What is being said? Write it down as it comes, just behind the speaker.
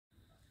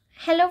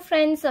Hello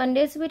friends, on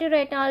this video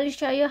right now I'll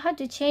show you how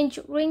to change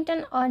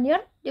ringtone on your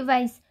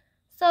device.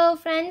 So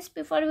friends,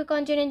 before we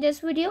continue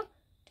this video,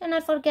 do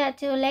not forget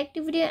to like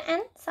the video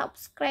and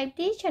subscribe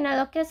the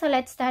channel. Okay, so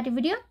let's start the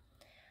video.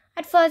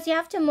 At first you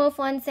have to move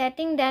one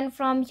setting, then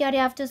from here you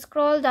have to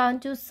scroll down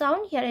to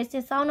sound. Here is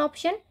the sound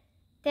option.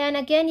 Then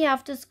again you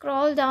have to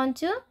scroll down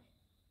to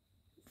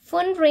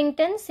phone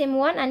ringtone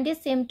SIM1 and the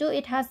SIM2.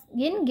 It has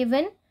been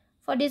given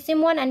for the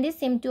SIM1 and the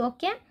SIM2.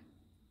 Okay,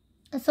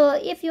 so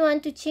if you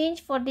want to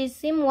change for the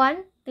SIM1,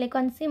 click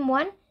on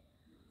SIM1.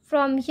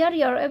 From here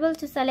you are able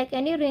to select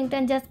any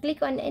ringtone. Just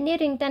click on any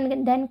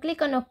ringtone, then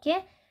click on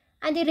OK,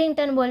 and the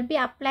ringtone will be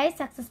applied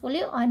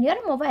successfully on your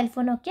mobile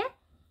phone. Okay,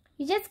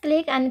 you just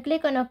click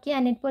on OK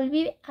and it will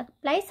be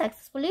applied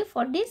successfully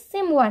for the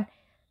SIM1.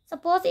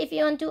 Suppose if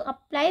you want to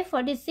apply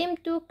for the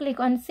SIM2, click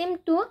on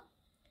SIM2.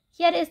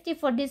 Here is the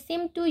for the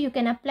SIM2 you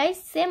can apply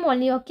same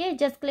only. Okay,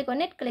 just click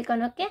on it, click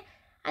on OK,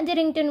 and the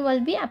ringtone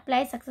will be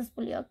applied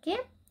successfully. Okay,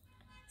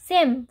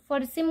 same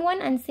for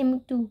SIM1 and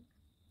SIM2.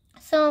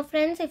 So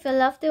friends, if you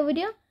love the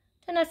video,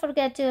 do not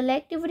forget to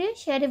like the video,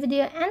 share the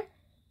video and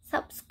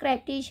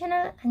subscribe to the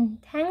channel,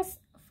 and thanks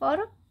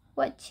for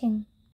watching.